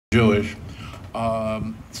Jewish.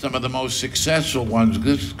 Some of the most successful ones,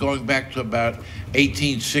 this is going back to about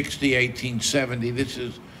 1860, 1870. This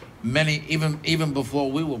is many, even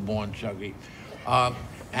before we were born, Chuggy.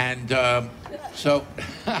 So,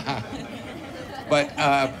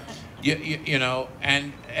 but you know,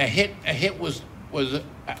 and a hit was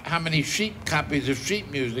how many copies of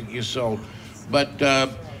sheet music you sold. But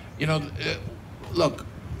you know, look,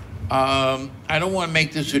 I don't want to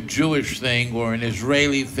make this a Jewish thing or an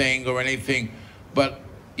Israeli thing or anything, but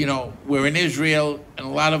you know, we're in Israel and a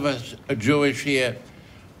lot of us are Jewish here.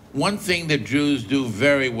 One thing that Jews do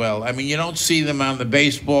very well, I mean, you don't see them on the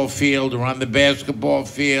baseball field or on the basketball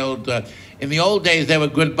field. In the old days, they were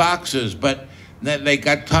good boxers, but then they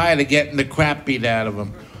got tired of getting the crap beat out of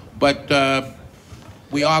them. But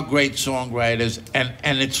we are great songwriters,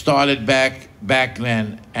 and it started back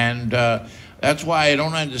then. And that's why I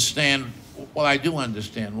don't understand, well, I do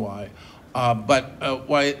understand why, but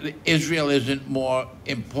why Israel isn't more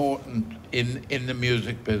important in the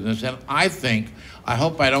music business. And I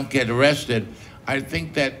hope I don't get arrested, I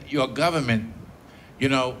think that your government, you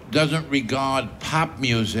know, doesn't regard pop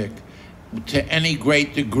music to any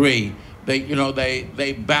great degree.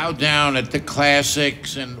 They bow down at the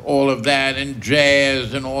classics and all of that, and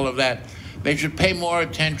jazz and all of that. They should pay more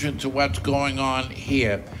attention to what's going on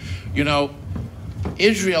here. You know,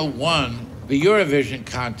 Israel won the Eurovision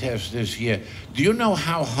contest this year. Do you know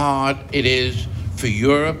how hard it is for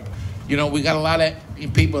Europe? You know, we got a lot of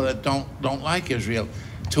people that don't like Israel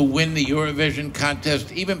to win the Eurovision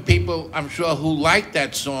contest. Even people, I'm sure, who like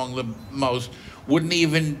that song the most wouldn't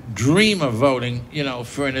even dream of voting, you know,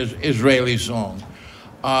 for an Israeli song.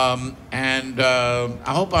 I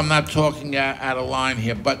hope I'm not talking out of line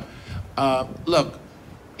here, but look,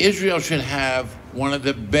 Israel should have one of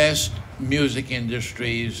the best music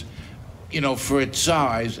industries, you know, for its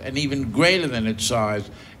size, and even greater than its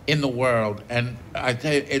size in the world. And I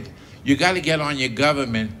tell you, you got to get on your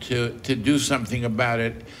government to do something about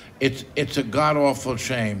it. It's a god-awful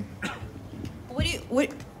shame.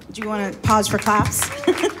 Do you want to pause for claps?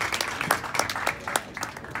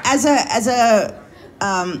 As a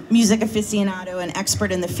music aficionado and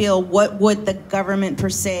expert in the field, what would the government per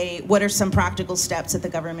se, what are some practical steps that the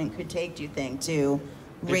government could take, do you think, to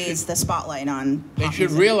raise the spotlight on pop They should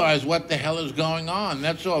music? realize what the hell is going on.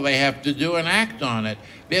 That's all they have to do, and act on it.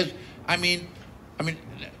 I mean,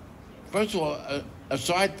 first of all,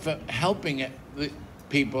 aside from helping the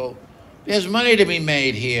people, there's money to be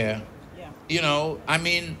made here. Yeah. You know, I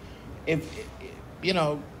mean, if you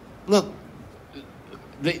know, look,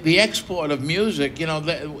 the export of music, you know,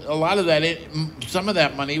 a lot of that, some of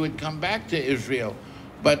that money would come back to Israel,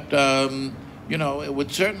 but you know, it would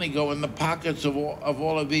certainly go in the pockets of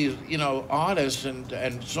all of these, you know, artists and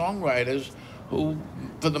songwriters who,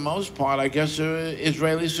 for the most part, I guess, are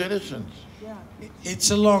Israeli citizens. Yeah. It's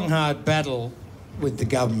a long, hard battle with the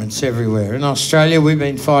governments everywhere. In Australia, we've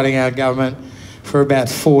been fighting our government for about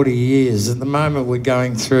 40 years. At the moment, we're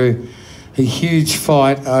going through a huge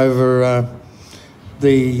fight over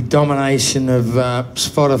the domination of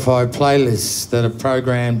Spotify playlists that are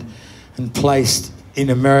programmed and placed in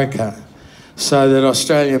America, so that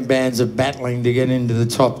Australian bands are battling to get into the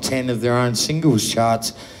top 10 of their own singles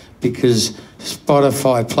charts because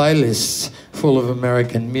Spotify playlists full of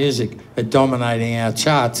American music are dominating our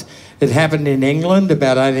charts. It happened in England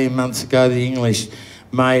about 18 months ago. The English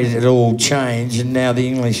made it all change, and now the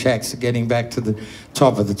English acts are getting back to the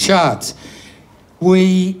top of the charts.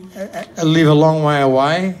 We live a long way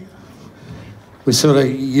away. We're sort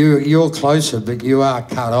of, you're closer, but you are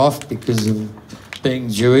cut off because of being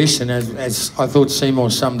Jewish, and as I thought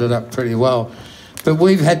Seymour summed it up pretty well. But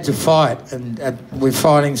we've had to fight, and we're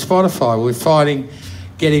fighting Spotify. We're fighting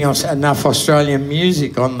getting us enough Australian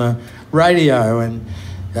music on the radio, and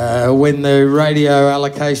when the radio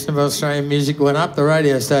allocation of Australian music went up, the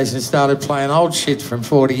radio station started playing old shit from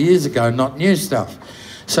 40 years ago, not new stuff.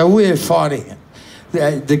 So we're fighting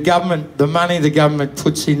it. The government, the money the government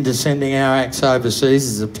puts into sending our acts overseas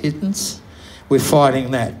is a pittance. We're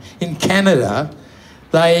fighting that. In Canada,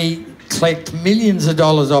 they collect millions of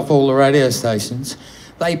dollars off all the radio stations.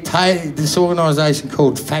 They pay, this organisation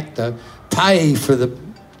called Factor, pay for the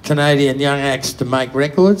Canadian young acts to make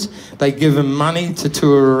records. They give them money to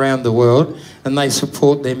tour around the world, and they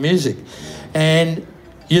support their music. And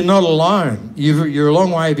you're not alone. You're a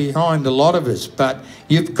long way behind a lot of us, but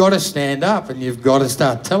you've got to stand up and you've got to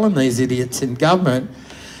start telling these idiots in government.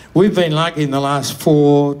 We've been lucky in the last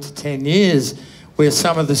 4 to 10 years where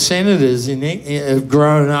some of the senators have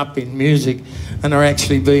grown up in music and are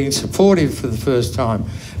actually being supportive for the first time.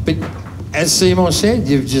 But as Seymour said,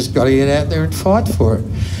 you've just got to get out there and fight for it.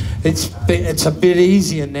 It's a bit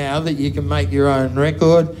easier now that you can make your own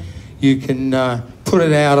record. You can put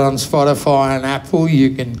it out on Spotify and Apple.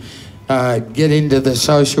 You can get into the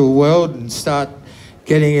social world and start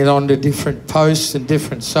getting it onto different posts and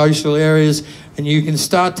different social areas, and you can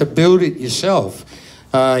start to build it yourself.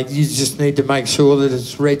 You just need to make sure that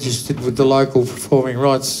it's registered with the local Performing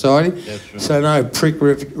Rights Society. That's right. So no prick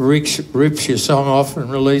rips your song off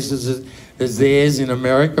and releases it as theirs in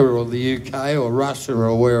America or the UK or Russia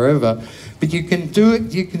or wherever. But you can do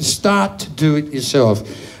it, you can start to do it yourself.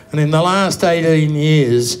 And in the last 18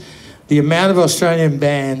 years, the amount of Australian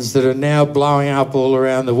bands that are now blowing up all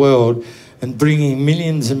around the world and bringing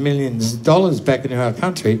millions and millions of dollars back into our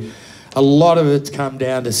country, a lot of it's come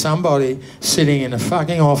down to somebody sitting in a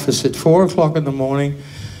fucking office at 4 o'clock in the morning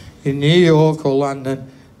in New York or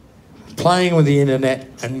London, playing with the internet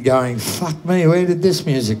and going, fuck me, where did this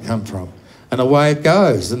music come from? And away it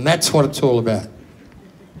goes. And that's what it's all about.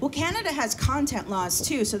 Well, Canada has content laws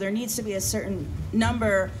too, so there needs to be a certain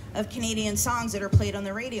number of Canadian songs that are played on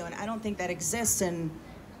the radio, and I don't think that exists in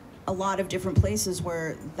a lot of different places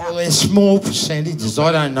where that... Well, there's small percentages.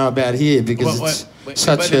 I don't know about here because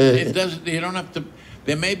it doesn't. You don't have to.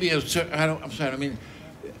 There may be a certain. I'm sorry. I mean,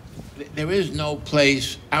 there is no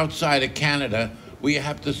place outside of Canada where you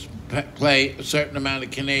have to play a certain amount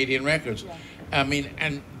of Canadian records. Yeah. I mean,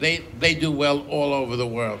 and they do well all over the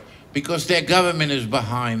world because their government is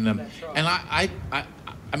behind them. Right. And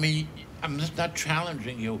I mean, I'm just not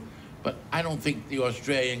challenging you, but I don't think the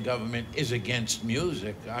Australian government is against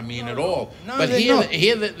music. I mean, at all. No, but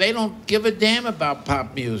here they don't give a damn about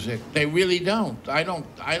pop music. They really don't. I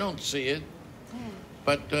don't see it.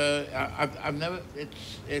 But I've never.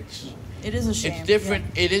 It is a shame. It's different.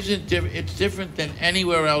 Yeah. It isn't different. It's different than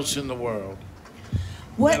anywhere else in the world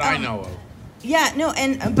that I know of. Yeah. No.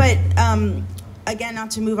 But again, not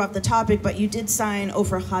to move off the topic, but you did sign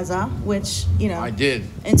Ofra Haza, which, you know. I did.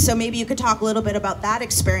 And so maybe you could talk a little bit about that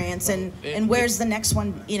experience and where's the next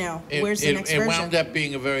one, you know, where's the next version? It wound up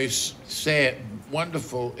being a very sad,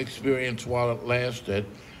 wonderful experience while it lasted,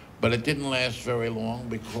 but it didn't last very long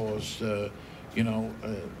because, you know,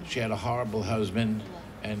 she had a horrible husband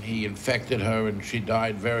and he infected her and she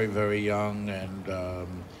died very, very young. And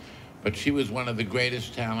but she was one of the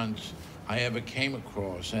greatest talents I ever came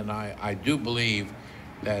across, and I do believe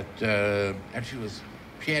that, and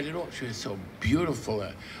she had it all. She was so beautiful.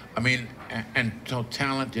 I mean, and so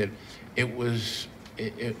talented. It was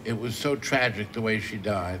so tragic the way she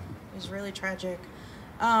died. It was really tragic.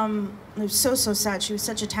 It was so sad. She was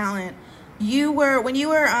such a talent. When you were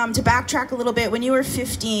to backtrack a little bit, when you were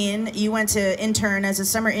 15, you went to intern as a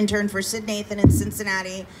summer intern for Sid Nathan in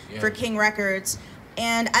Cincinnati for King Records.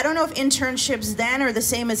 And I don't know if internships then are the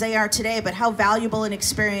same as they are today, but how valuable an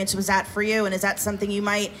experience was that for you? And is that something you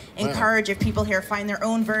might encourage if people here find their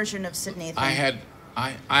own version of Sid Nathan? I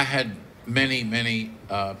had many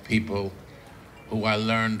people who I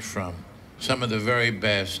learned from. Some of the very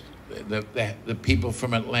best. The people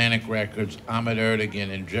from Atlantic Records, Ahmet Erdogan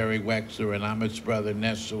and Jerry Wexler and Ahmet's brother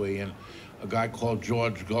Nesui, and a guy called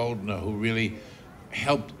George Goldner, who really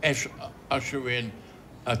helped usher in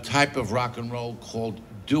a type of rock and roll called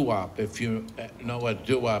doo-wop, if you know what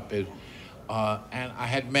doo-wop is. And I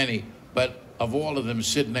had many, but of all of them,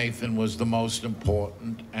 Sid Nathan was the most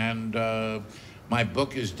important. And my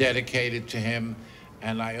book is dedicated to him,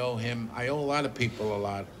 and I owe a lot of people a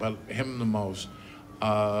lot, but him the most.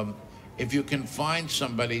 If you can find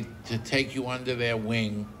somebody to take you under their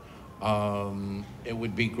wing, it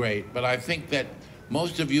would be great. But I think that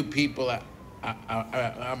most of you people,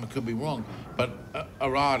 I could be wrong, but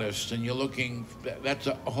are artists, and you're looking, that's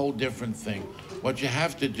a whole different thing. What you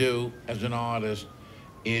have to do as an artist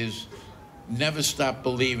is never stop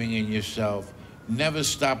believing in yourself, never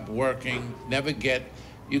stop working,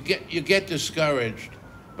 you get discouraged,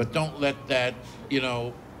 but don't let that, you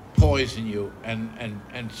know, poison you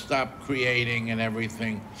and stop creating and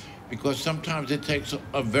everything, because sometimes it takes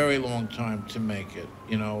a very long time to make it,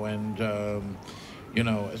 you know, and you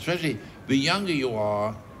know, especially the younger you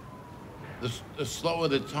are, the slower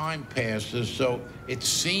the time passes, so it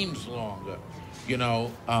seems longer, you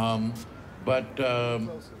know. I'm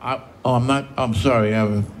sorry,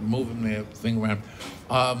 I'm moving the thing around.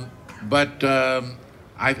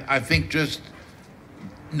 I think just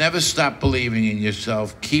never stop believing in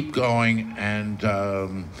yourself, keep going, and,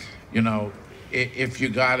 you know, if you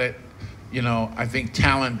got it, you know, I think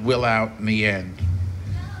talent will out in the end.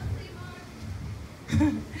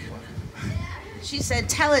 She said,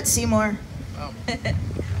 "Tell it, Seymour." Oh.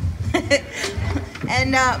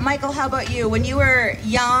 And Michael, how about you? When you were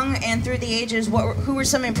young and through the ages, who were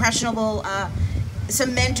some impressionable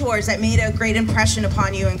some mentors that made a great impression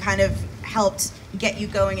upon you and kind of helped get you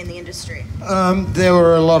going in the industry? There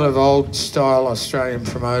were a lot of old-style Australian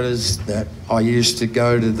promoters that I used to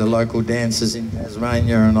go to the local dances in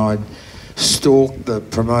Tasmania, and I'd stalk the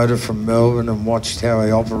promoter from Melbourne and watched how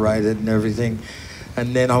he operated and everything.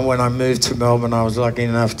 And then when I moved to Melbourne, I was lucky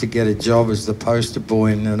enough to get a job as the poster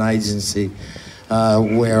boy in an agency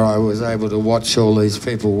where I was able to watch all these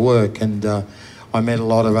people work. And I met a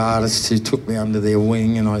lot of artists who took me under their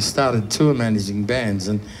wing, and I started tour managing bands.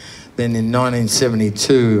 And then in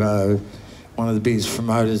 1972, one of the biggest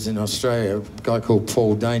promoters in Australia, a guy called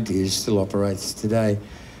Paul Dainty, who still operates today,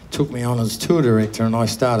 took me on as tour director, and I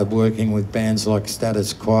started working with bands like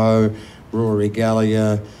Status Quo, Rory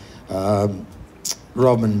Gallagher,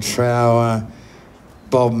 Robin Trower,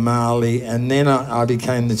 Bob Marley, and then I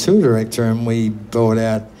became the tour director, and we brought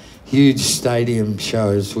out huge stadium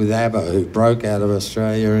shows with ABBA, who broke out of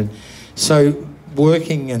Australia. And so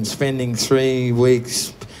working and spending 3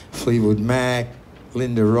 weeks, Fleetwood Mac,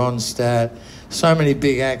 Linda Ronstadt, so many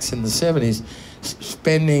big acts in the 70s,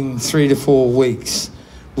 spending 3 to 4 weeks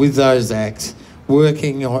with those acts,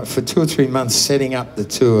 working for 2 or 3 months, setting up the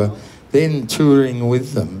tour, then touring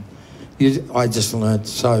with them. I just learned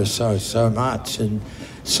so much. And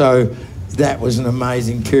so that was an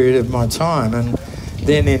amazing period of my time. And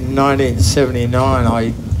then in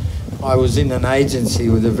 1979, I was in an agency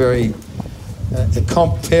with a very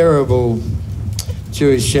comparable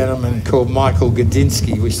Jewish gentleman called Michael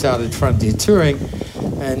Gudinski. We started Frontier Touring,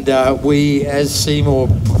 and we, as Seymour,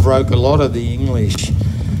 broke a lot of the English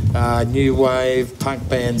new wave punk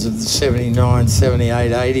bands of the 79,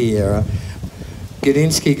 78, 80 era.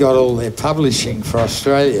 Gudinski got all their publishing for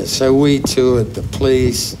Australia, so we toured The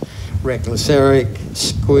Police, Reckless Eric,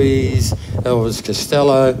 Squeeze, Elvis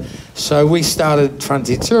Costello. So we started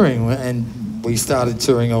Frontier Touring, and we started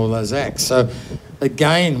touring all those acts. So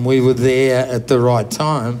again, we were there at the right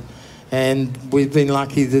time, and we've been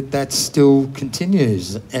lucky that that still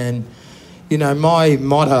continues. And, you know, my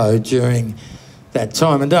motto during that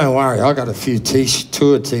time, and don't worry, I got a few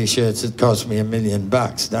tour T-shirts that cost me $1 million.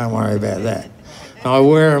 Don't worry about that. I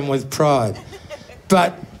wear them with pride.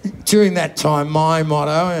 But during that time, my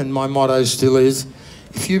motto, and my motto still is,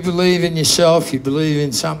 if you believe in yourself, you believe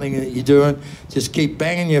in something that you're doing, just keep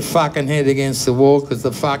banging your fucking head against the wall, because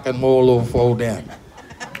the fucking wall will fall down.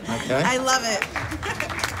 Okay? I love it.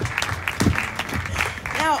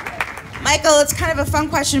 Now, Michael, it's kind of a fun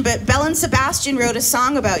question, but Belle and Sebastian wrote a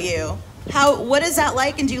song about you. What is that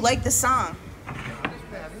like, and do you like the song?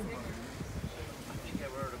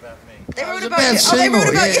 They wrote about you. Seymour, they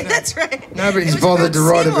wrote about you. No. That's right. Nobody's bothered to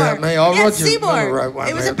write about me. Roger Seymour. wrote one.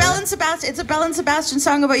 It was a Belle and Sebastian. It's a Belle and Sebastian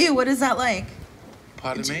song about you. What is that like?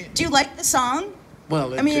 Pardon me? Do you like the song?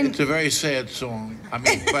 Well, it's a very sad song. I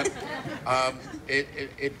mean, but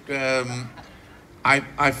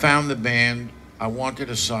I found the band. I wanted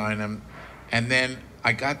to sign them, and then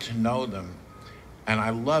I got to know them, and I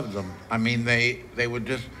loved them. I mean, they were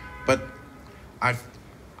just. But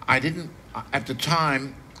I didn't at the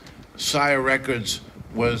time. Sire Records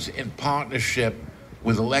was in partnership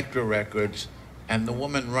with Elektra Records, and the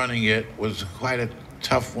woman running it was quite a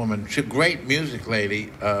tough woman. She's a great music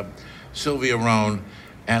lady, Sylvia Rohn,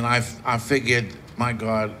 and I figured, my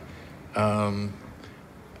God, I'll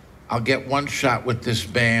get one shot with this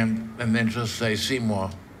band, and then she'll say, Seymour,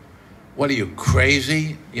 what are you,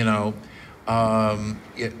 crazy? You know,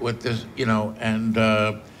 with this, you know, and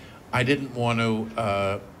I didn't want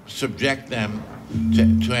to subject them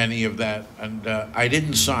to any of that, and I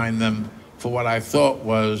didn't sign them for what I thought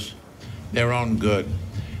was their own good,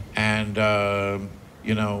 and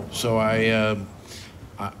you know, so I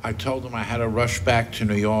told them I had to rush back to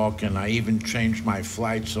New York, and I even changed my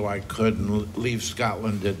flight so I could and leave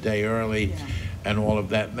Scotland a day early, and all of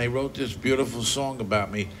that. And they wrote this beautiful song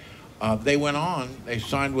about me. They went on. They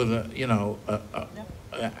signed with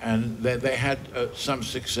and they had some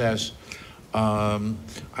success.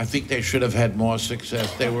 I think they should have had more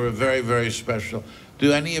success. They were very, very special.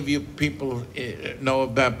 Do any of you people know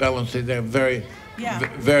about Belle and Sebastian?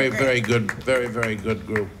 They're very good, very good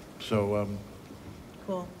group. So,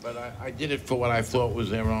 cool. But I did it for what I thought was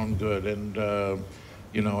their own good, and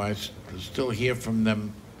you know, I still hear from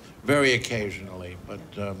them very occasionally. But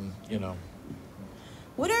you know.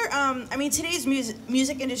 What are, I mean, today's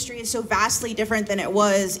music industry is so vastly different than it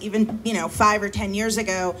was even, you know, 5 or 10 years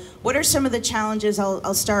ago. What are some of the challenges?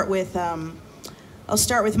 I'll start with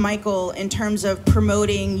Michael in terms of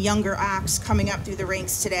promoting younger acts coming up through the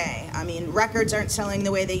ranks today. I mean, records aren't selling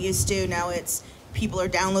the way they used to. Now it's people are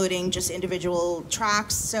downloading just individual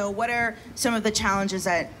tracks. So what are some of the challenges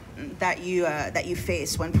that you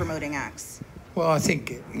face when promoting acts? Well, I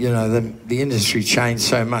think, you know, the industry changed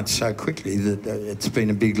so much so quickly that it's been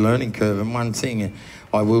a big learning curve. And one thing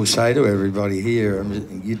I will say to everybody here,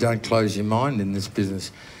 you don't close your mind in this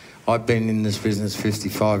business. I've been in this business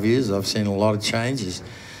 55 years. I've seen a lot of changes.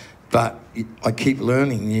 But I keep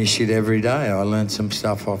learning new shit every day. I learned some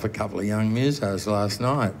stuff off a couple of young musos last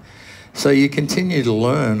night. So you continue to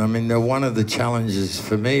learn. I mean, one of the challenges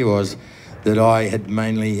for me was that I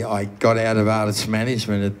got out of artist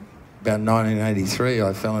management at about 1983.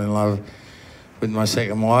 I fell in love with my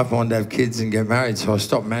second wife. I wanted to have kids and get married, so I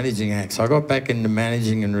stopped managing acts. I got back into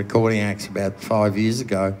managing and recording acts about 5 years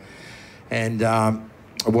ago. And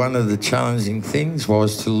one of the challenging things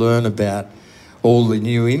was to learn about all the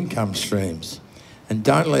new income streams. And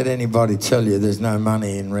don't let anybody tell you there's no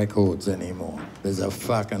money in records anymore. There's a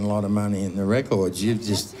fucking lot of money in the records. You've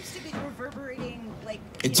just... That seems to be reverberating, like...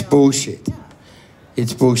 It's bullshit. Yeah.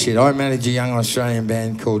 It's bullshit. I manage a young Australian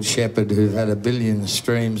band called Shepherd who've had 1 billion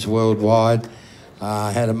streams worldwide.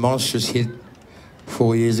 Had a monstrous hit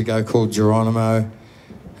 4 years ago called Geronimo,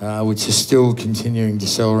 which is still continuing to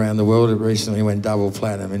sell around the world. It recently went double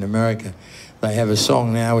platinum in America. They have a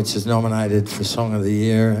song now which is nominated for Song of the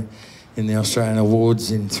Year in the Australian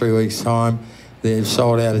Awards in 3 weeks' time. They've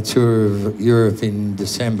sold out a tour of Europe in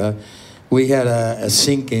December. We had a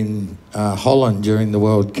sync in Holland during the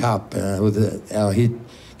World Cup with our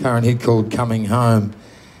current hit called Coming Home.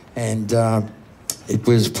 And it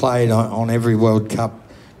was played on every World Cup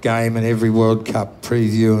game and every World Cup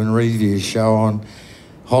preview and review show on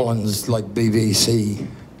Holland's BBC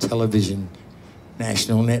television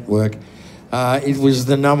national network. It was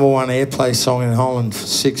the #1 airplay song in Holland for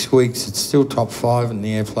 6 weeks. It's still top 5 in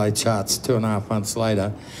the airplay charts 2.5 months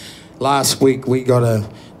later. Last week we got a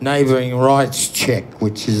neighbouring rights check,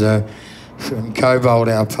 which is from Cobalt,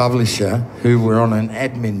 our publisher, who we're on an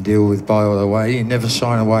admin deal with, by the way. You never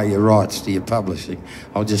sign away your rights to your publishing.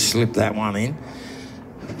 I'll just slip that one in.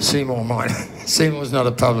 Seymour's not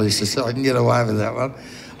a publisher, so I can get away with that one.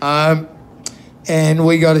 And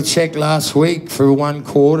we got a check last week for 1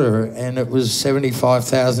 quarter, and it was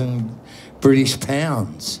 75,000 British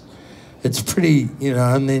pounds. It's pretty, you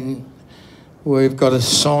know. And then we've got a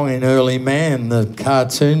song in Early Man, the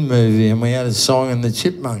cartoon movie, and we had a song in the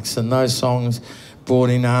Chipmunks, and those songs brought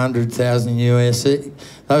in 100,000 US each.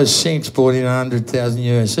 Those syncs brought in 100,000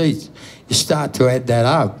 US each. You start to add that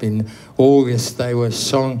up. In August, they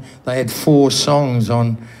had 4 songs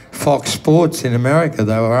on Fox Sports in America.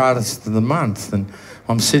 They were Artist of the Month. And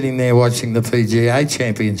I'm sitting there watching the PGA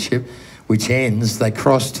Championship, which ends. They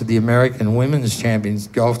cross to the American Women's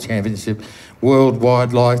Golf Championship,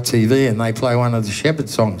 worldwide live TV, and they play one of the Shepherd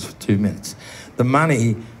songs for 2 minutes. The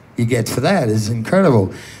money you get for that is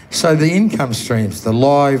incredible. So the income streams, the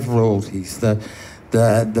live royalties, the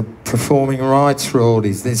performing rights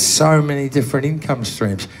royalties, there's so many different income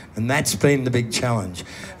streams, and that's been the big challenge.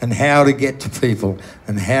 And how to get to people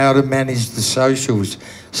and how to manage the socials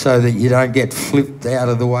so that you don't get flipped out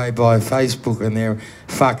of the way by Facebook and their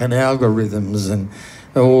fucking algorithms and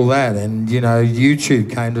all that. And, you know, YouTube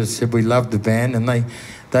came to us and said we loved the band, and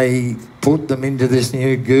they put them into this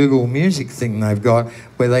new Google Music thing they've got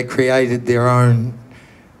where they created their own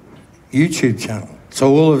YouTube channel. So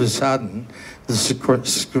all of a sudden, the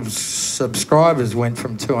subscribers went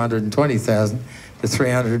from 220,000 to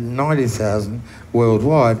 390,000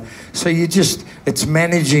 worldwide. So it's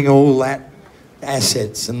managing all that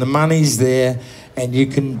assets, and the money's there, and you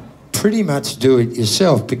can pretty much do it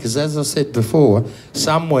yourself because, as I said before,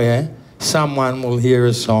 somewhere someone will hear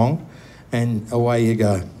a song and away you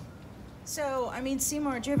go. So, I mean,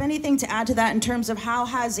 Seymour, do you have anything to add to that in terms of how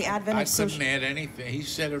has the advent of social... I couldn't add anything. He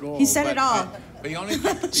said it all. He said it all. The only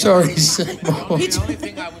thing, Sorry, the only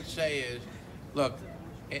thing I would say is, look,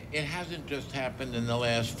 it hasn't just happened in the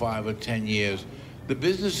last 5 or 10 years. The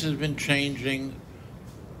business has been changing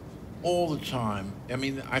all the time. I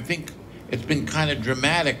mean, I think it's been kind of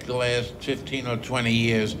dramatic the last 15 or 20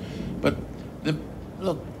 years. But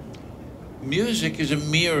look, music is a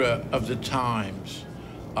mirror of the times.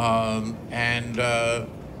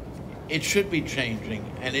 It should be changing,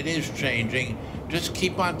 and it is changing. Just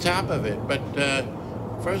keep on top of it. But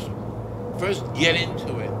first get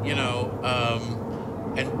into it, you know,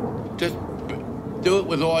 and just do it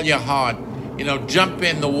with all your heart. You know, jump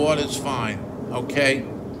in, the water's fine, okay?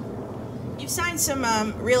 You've signed some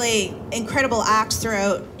really incredible acts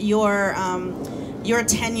throughout your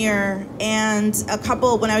tenure, and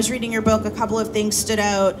when I was reading your book, a couple of things stood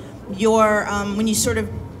out.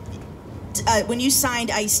 When you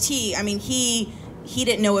signed Ice-T, I mean, he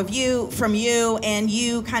didn't know of you, and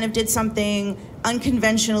you kind of did something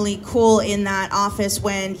unconventionally cool in that office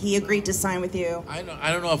when he agreed to sign with you? I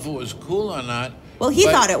don't know if it was cool or not. Well, he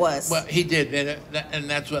thought it was. Well, he did, and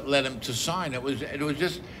that's what led him to sign. It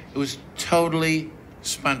was totally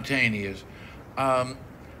spontaneous. I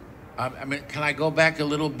mean, can I go back a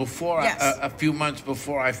little before? Yes. A few months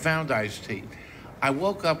before I found Ice-T, I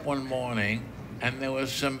woke up one morning and there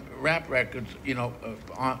was some rap records,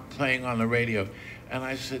 playing on the radio, and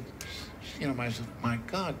I said, myself, my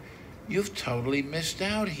God, you've totally missed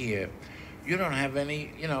out here. You don't have any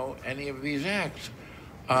of these acts,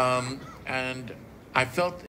 and I felt